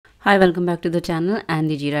Hi, welcome back to the channel and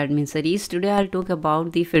the Jira Admin series. Today I'll talk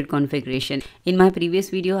about the field configuration. In my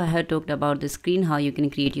previous video, I had talked about the screen, how you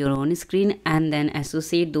can create your own screen and then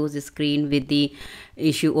associate those screen with the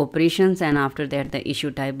issue operations and after that the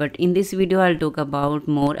issue type. But in this video, I'll talk about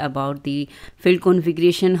more about the field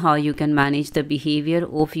configuration, how you can manage the behavior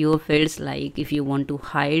of your fields, like if you want to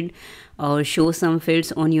hide or show some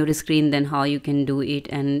fields on your screen, then how you can do it,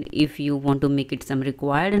 and if you want to make it some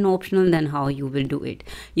required and optional, then how you will do it.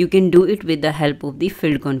 You can do it with the help of the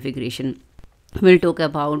field configuration. We'll talk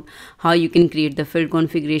about how you can create the field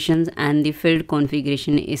configurations and the field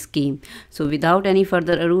configuration scheme. So without any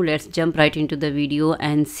further ado, let's jump right into the video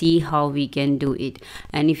and see how we can do it.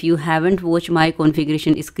 And if you haven't watched my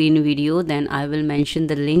configuration screen video, then I will mention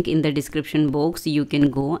the link in the description box. You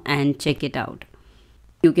can go and check it out.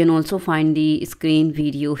 You can also find the screen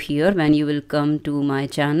video here when you will come to my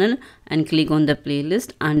channel and click on the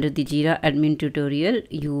playlist under the Jira Admin tutorial.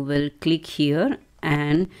 You will click here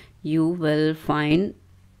and you will find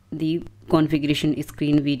the configuration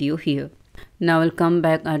screen video here. Now we'll come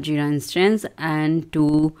back our Jira instance and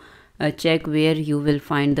to check where you will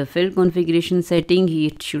find the field configuration setting.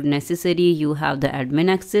 It should necessary you have the admin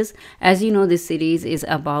access. As you know, this series is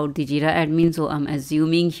about the Jira admin, so I'm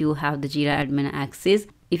assuming you have the Jira admin access.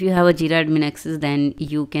 If you have a Jira admin access, then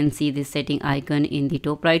you can see this setting icon in the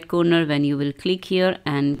top right corner. When you will click here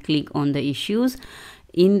and click on the issues,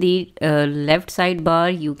 in the left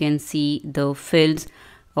sidebar you can see the fields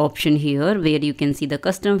option here, where you can see the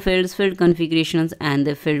custom fields, field configurations and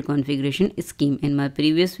the field configuration scheme. In my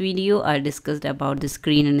previous video I discussed about the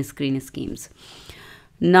screen and screen schemes.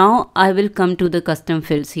 Now I will come to the custom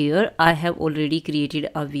fields here. I have already created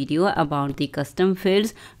a video about the custom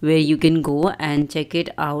fields where you can go and check it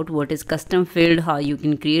out. What is custom field, how you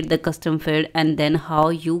can create the custom field, and then how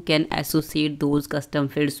you can associate those custom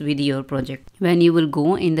fields with your project. When you will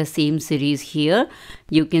go in the same series here,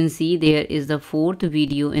 you can see there is the fourth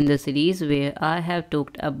video in the series where I have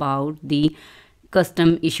talked about the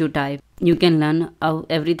custom issue type. You can learn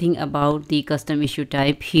everything about the custom issue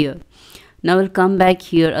type here. Now we'll come back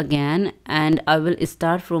here again and I will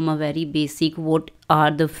start from a very basic. What are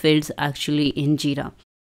the fields actually in Jira?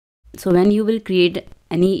 So when you will create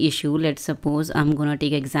any issue, let's suppose I'm gonna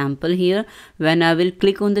take example here. When I will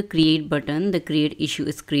click on the create button, the create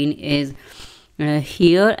issue screen is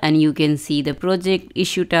here, and you can see the project,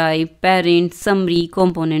 issue type, parent, summary,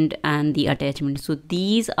 component and the attachment. So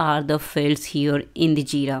these are the fields here in the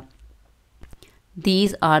Jira.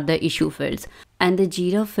 These are the issue fields, and the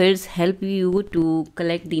Jira fields help you to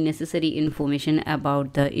collect the necessary information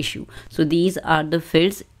about the issue. So these are the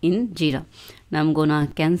fields in Jira. Now I'm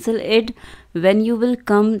gonna cancel it. When you will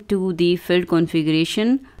come to the field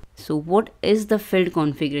configuration, so what is the field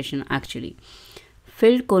configuration actually?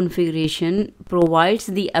 Field configuration provides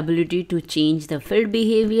the ability to change the field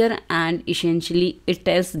behavior, and essentially it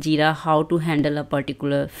tells Jira how to handle a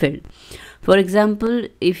particular field. For example,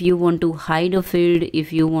 if you want to hide a field,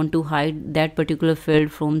 if you want to hide that particular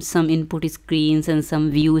field from some input screens and some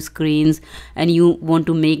view screens, and you want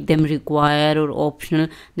to make them required or optional,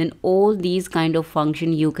 then all these kind of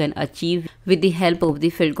function you can achieve with the help of the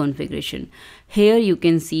field configuration. Here you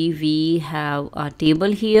can see we have a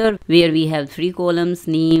table here where we have 3 columns: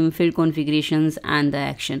 name, field configurations and the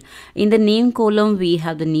action. In the name column we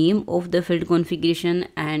have the name of the field configuration,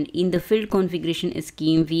 and in the field configuration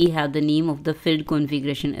scheme we have the name of the field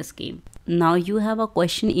configuration scheme. Now you have a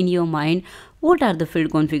question in your mind, what are the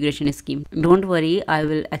field configuration scheme? Don't worry, I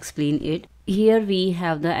will explain it. Here we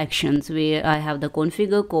have the actions where I have the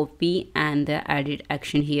configure, copy and the edit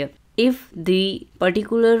action here. If the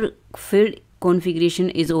particular field configuration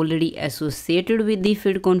is already associated with the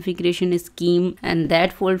field configuration scheme, and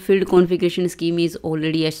that field configuration scheme is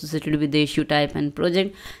already associated with the issue type and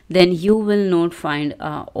project, then you will not find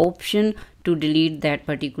an option to delete that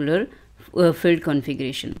particular field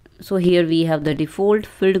configuration. So here we have the default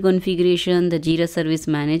field configuration, the Jira service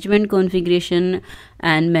management configuration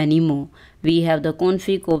and many more. We have the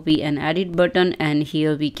config, copy and edit button, and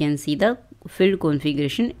here we can see the field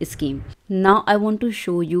configuration scheme. Now I want to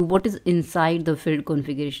show you what is inside the field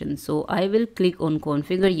configuration. So I will click on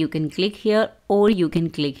configure. You can click here or you can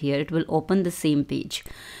click here. It will open the same page.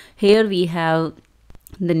 Here we have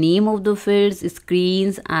the name of the fields,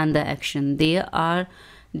 screens and the action. There are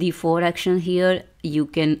the 4 actions here. You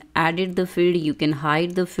can edit the field, you can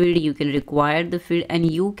hide the field, you can require the field, and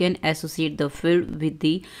you can associate the field with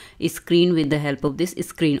the screen with the help of this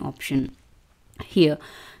screen option here.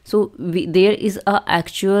 So there is a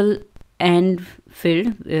actual end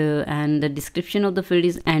field, and the description of the field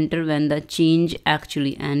is enter when the change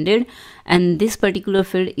actually ended, and this particular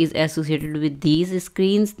field is associated with these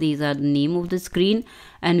screens. These are the name of the screen,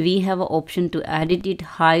 and we have an option to edit it,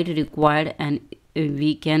 hide, required, and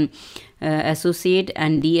we can associate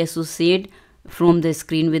and deassociate from the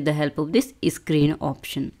screen with the help of this screen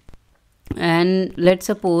option. And let's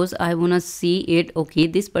suppose I want to see it. Okay,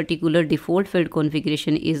 this particular default field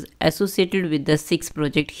configuration is associated with the 6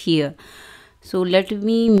 project here. So let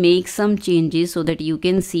me make some changes so that you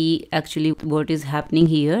can see actually what is happening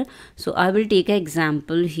here. So I will take an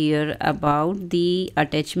example here about the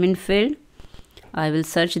attachment field. I will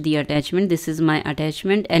search the attachment. This is my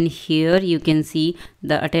attachment, and here you can see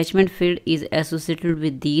the attachment field is associated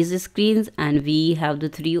with these screens, and we have the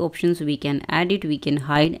 3 options. We can add it, we can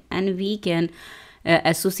hide, and we can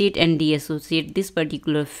associate and deassociate this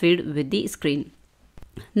particular field with the screen.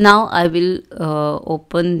 Now I will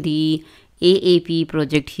open the AAP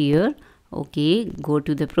project here. Okay, go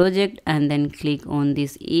to the project and then click on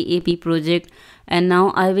this AAP project, and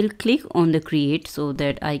now I will click on the create so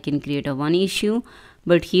that I can create a one issue.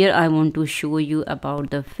 But here I want to show you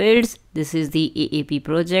about the fields. This is the AAP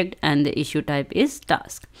project and the issue type is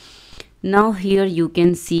task. Now here you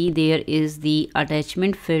can see there is the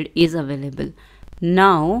attachment field is available.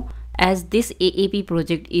 Now as this AAP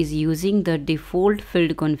project is using the default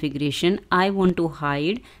field configuration, I want to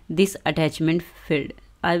hide this attachment field.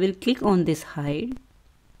 I will click on this hide,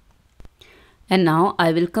 and now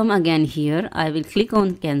I will come again here. I will click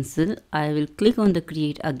on cancel. I will click on the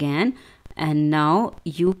create again, and now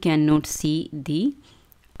you cannot see the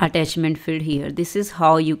attachment field here. This is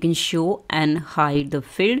how you can show and hide the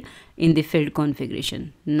field in the field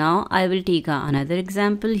configuration. Now I will take another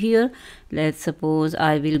example here. Let's suppose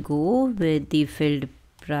I will go with the field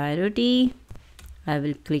priority. I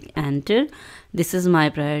will click enter. This is my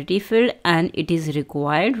priority field and it is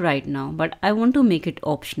required right now, but I want to make it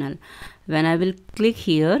optional. When I will click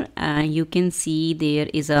here, you can see there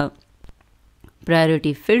is a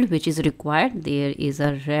priority field which is required. There is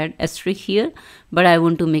a red asterisk here, but I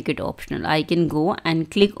want to make it optional. I can go and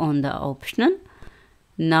click on the optional.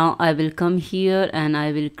 Now I will come here and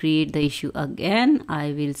I will create the issue again.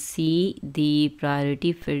 I will see the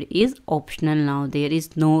priority field is optional now. There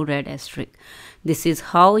is no red asterisk. This is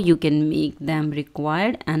how you can make them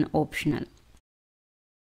required and optional.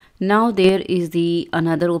 Now there is the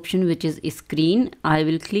another option which is screen. I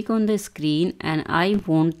will click on the screen and I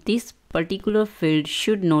want this particular field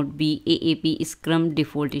should not be AAP Scrum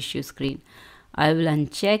default issue screen. I will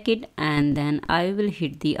uncheck it and then I will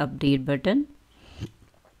hit the update button.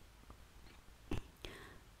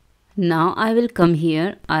 Now I will come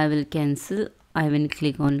here, I will cancel, I will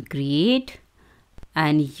click on create,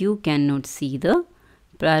 and you cannot see the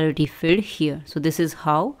priority field here. So this is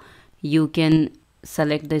how you can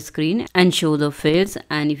select the screen and show the fields,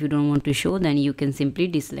 and if you don't want to show, then you can simply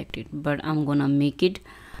deselect it. But I'm gonna make it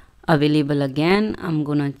available again. I'm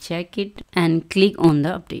gonna check it and click on the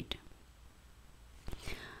update.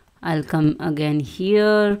 I'll come again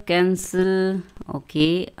here, cancel.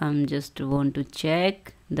 Okay, I'm just want to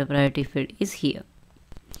check the priority field is here.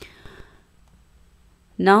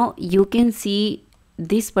 Now you can see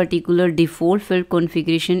this particular default field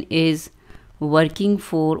configuration is working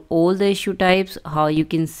for all the issue types. How you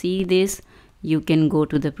can see this? You can go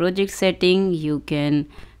to the project setting, you can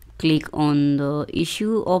click on the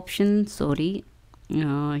issue option.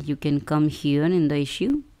 You can come here in the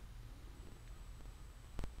issue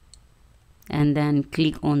and then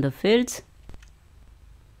click on the fields.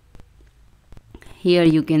 Here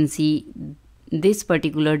you can see this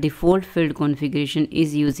particular default field configuration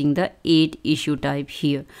is using the 8 issue type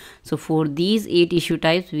here. So for these 8 issue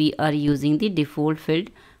types we are using the default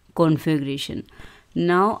field configuration.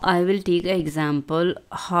 Now I will take an example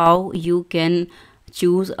how you can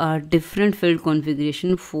choose a different field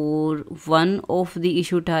configuration for one of the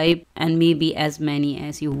issue type and maybe as many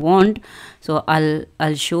as you want. So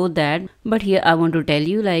I'll show that, but here I want to tell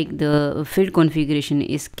you like the field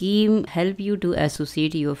configuration scheme help you to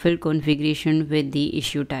associate your field configuration with the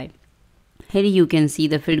issue type. Here you can see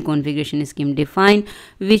the field configuration scheme define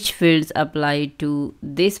which fields apply to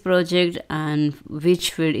this project and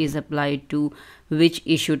which field is applied to which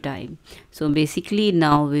issue type. So basically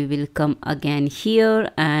now we will come again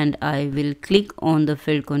here and I will click on the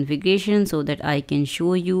field configuration so that I can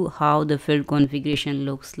show you how the field configuration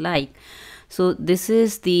looks like. So this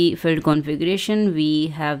is the field configuration. We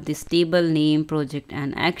have this table name, project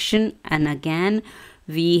and action, and again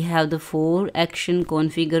we have the 4 action: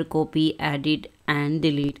 configure, copy, edit and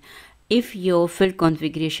delete. If your field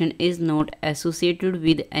configuration is not associated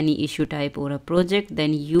with any issue type or a project,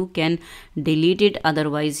 then you can delete it,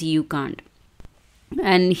 otherwise you can't.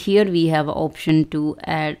 And here we have an option to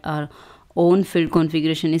add our own field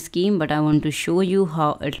configuration scheme, but I want to show you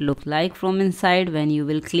how it looks like from inside. When you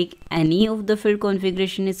will click any of the field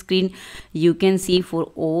configuration screen, you can see for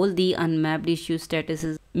all the unmapped issue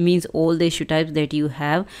statuses, means all the issue types that you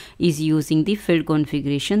have is using the field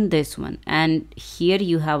configuration, this one. And here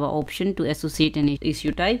you have an option to associate an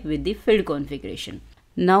issue type with the field configuration.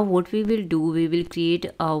 Now what we will do, we will create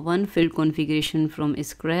a one field configuration from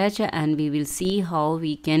scratch, and we will see how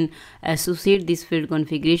we can associate this field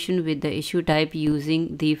configuration with the issue type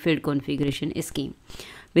using the field configuration scheme.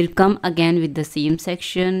 We'll come again with the same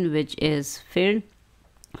section, which is field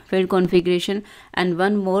configuration. And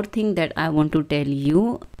one more thing that I want to tell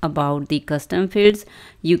you about the custom fields.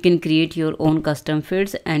 You can create your own custom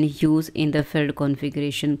fields and use in the field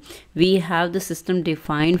configuration. We have the system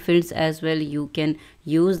defined fields as well, you can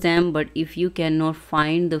use them, but if you cannot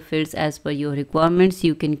find the fields as per your requirements,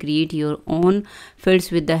 you can create your own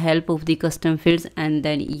fields with the help of the custom fields and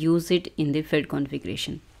then use it in the field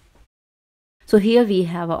configuration. So here we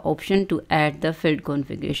have an option to add the field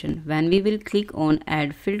configuration. When we will click on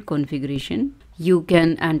add field configuration, you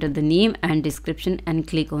can enter the name and description and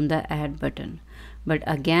click on the add button. But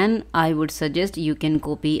again, I would suggest you can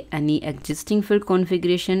copy any existing field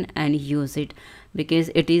configuration and use it, because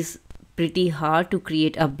it is pretty hard to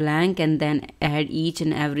create a blank and then add each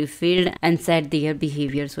and every field and set their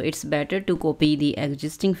behavior. So it's better to copy the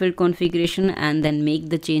existing field configuration and then make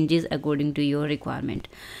the changes according to your requirement.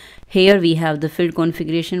 Here we have the field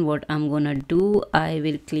configuration. What I'm gonna do, I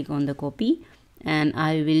will click on the copy and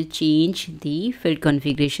I will change the field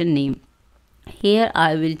configuration name. Here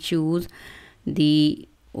I will choose the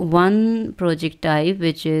one project type,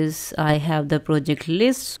 which is I have the project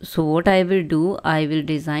list. So what I will do, I will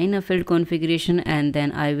design a field configuration and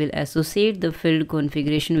then I will associate the field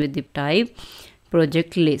configuration with the type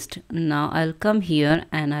project list. Now I'll come here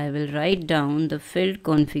and I will write down the field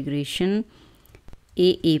configuration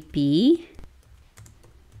AAP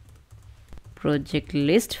project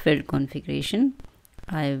list field configuration.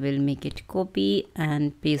 I will make it copy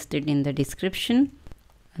and paste it in the description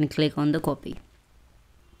and click on the copy.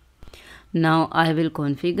 Now I will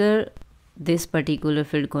configure this particular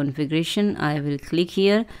field configuration. I will click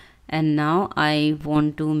here and now I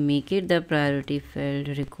want to make it the priority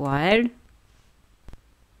field required.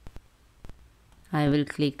 I will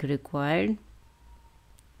click required.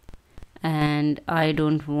 And I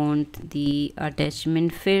don't want the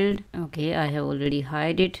attachment field. Okay, I have already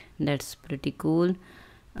hide it. That's pretty cool.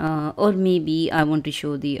 Or maybe I want to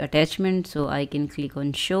show the attachment, so I can click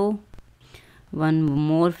on show. One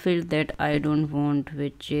more field that I don't want,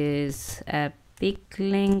 which is epic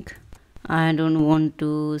link. I don't want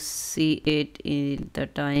to see it in the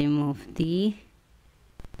time of the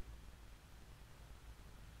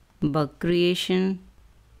bug creation.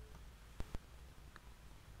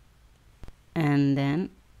 And then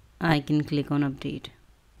I can click on update,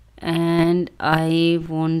 and I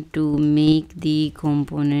want to make the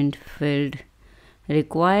component field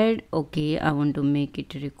required. Okay, I want to make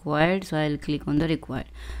it required, so I'll click on the required.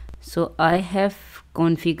 So I have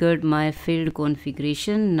configured my field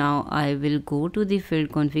configuration. Now I will go to the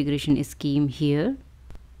field configuration scheme here,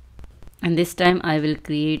 and this time I will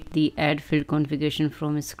create the add field configuration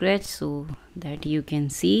from scratch so that you can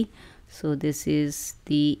see. So this is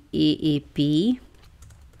the AAP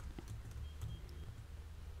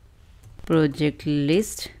project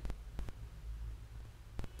list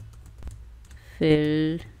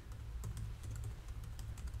field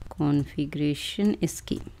configuration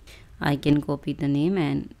scheme. I can copy the name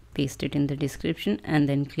and paste it in the description and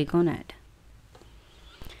then click on add.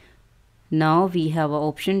 Now we have an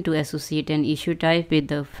option to associate an issue type with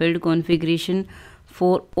the field configuration.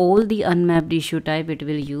 For all the unmapped issue type, it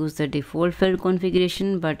will use the default field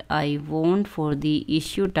configuration, but I want for the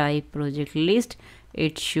issue type project list,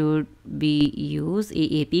 it should be use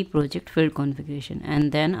AAP project field configuration,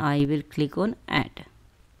 and then I will click on add.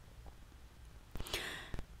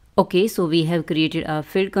 Okay, so we have created a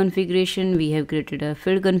field configuration, we have created a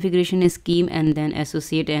field configuration scheme and then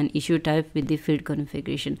associate an issue type with the field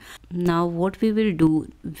configuration. Now what we will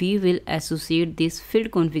do, we will associate this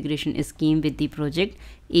field configuration scheme with the project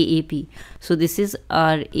AAP. So this is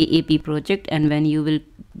our AAP project, and when you will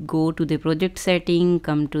go to the project setting,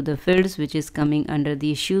 come to the fields, which is coming under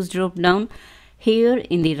the issues drop down. Here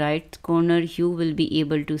in the right corner, you will be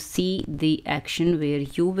able to see the action where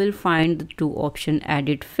you will find the two option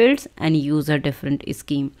edit fields and use a different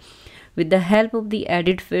scheme. With the help of the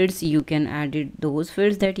edit fields, you can edit those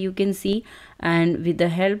fields that you can see, and with the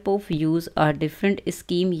help of use a different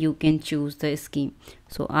scheme, you can choose the scheme.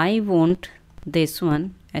 So I want this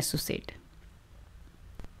one, associate.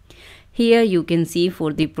 Here you can see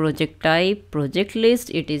for the project type, project list,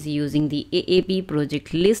 it is using the AAP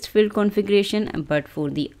project list field configuration, but for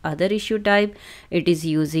the other issue type, it is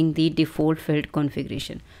using the default field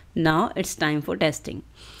configuration. Now it's time for testing.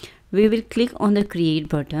 We will click on the create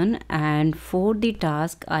button, and for the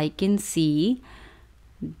task I can see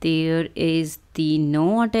there is the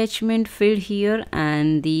no attachment field here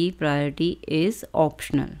and the priority is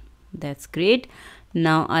optional. That's great.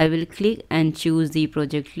 Now I will click and choose the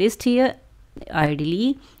project list here.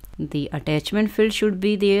 Ideally the attachment field should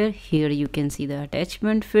be there. Here you can see the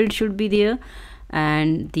attachment field should be there,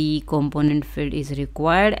 and the component field is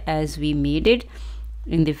required as we made it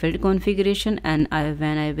in the field configuration. And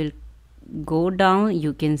when I will go down,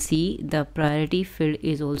 you can see the priority field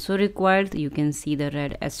is also required. You can see the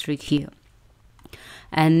red asterisk here,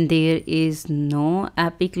 and there is no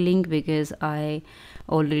epic link because I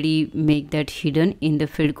already make that hidden in the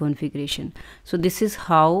field configuration. So this is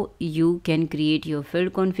how you can create your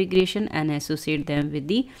field configuration and associate them with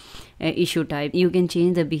the issue type. You can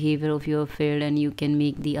change the behavior of your field, and you can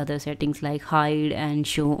make the other settings like hide and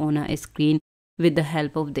show on a screen with the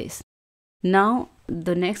help of this. Now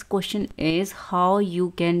the next question is how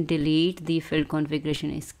you can delete the field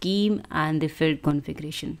configuration scheme and the field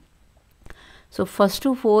configuration. So first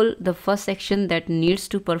of all, the first section that needs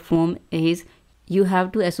to perform is you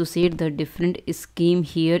have to associate the different scheme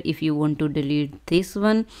here if you want to delete this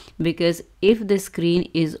one, because if the screen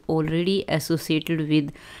is already associated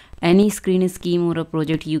with any screen scheme or a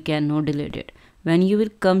project, you cannot delete it. When you will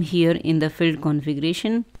come here in the field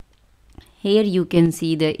configuration, here you can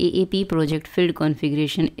see the AAP project field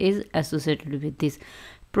configuration is associated with this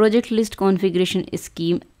project list configuration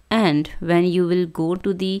scheme, and when you will go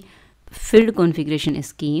to the field configuration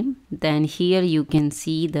scheme, then here you can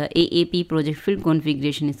see the AAP project field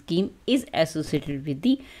configuration scheme is associated with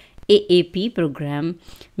the AAP program,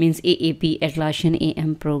 means AAP Atlassian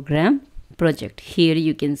AM program project. Here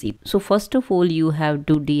you can see. So first of all, you have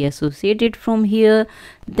to deassociate it from here.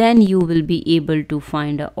 Then you will be able to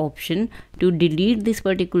find an option to delete this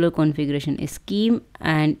particular configuration scheme,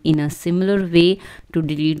 and in a similar way to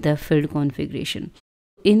delete the field configuration.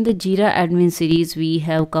 In the Jira Admin series, we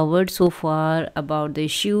have covered so far about the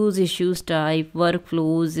issues type,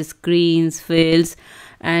 workflows, screens, fields,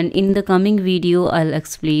 and in the coming video, I'll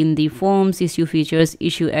explain the forms, issue features,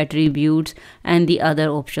 issue attributes, and the other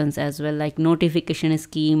options as well, like notification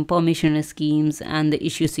scheme, permission schemes, and the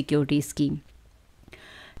issue security scheme.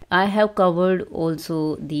 I have covered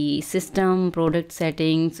also the system product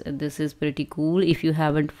settings. This is pretty cool. If you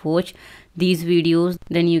haven't watched these videos,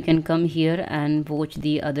 then you can come here and watch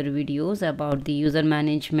the other videos about the user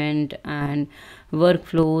management and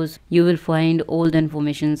workflows. You will find all the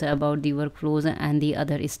informations about the workflows and the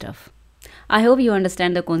other stuff. I hope you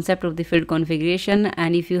understand the concept of the field configuration,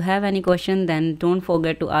 and if you have any question, then don't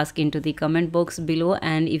forget to ask into the comment box below.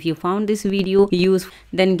 And if you found this video useful,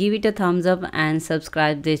 then give it a thumbs up and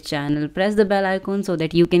subscribe this channel. Press the bell icon so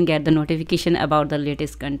that you can get the notification about the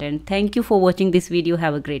latest content. Thank you for watching this video.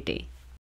 Have a great day.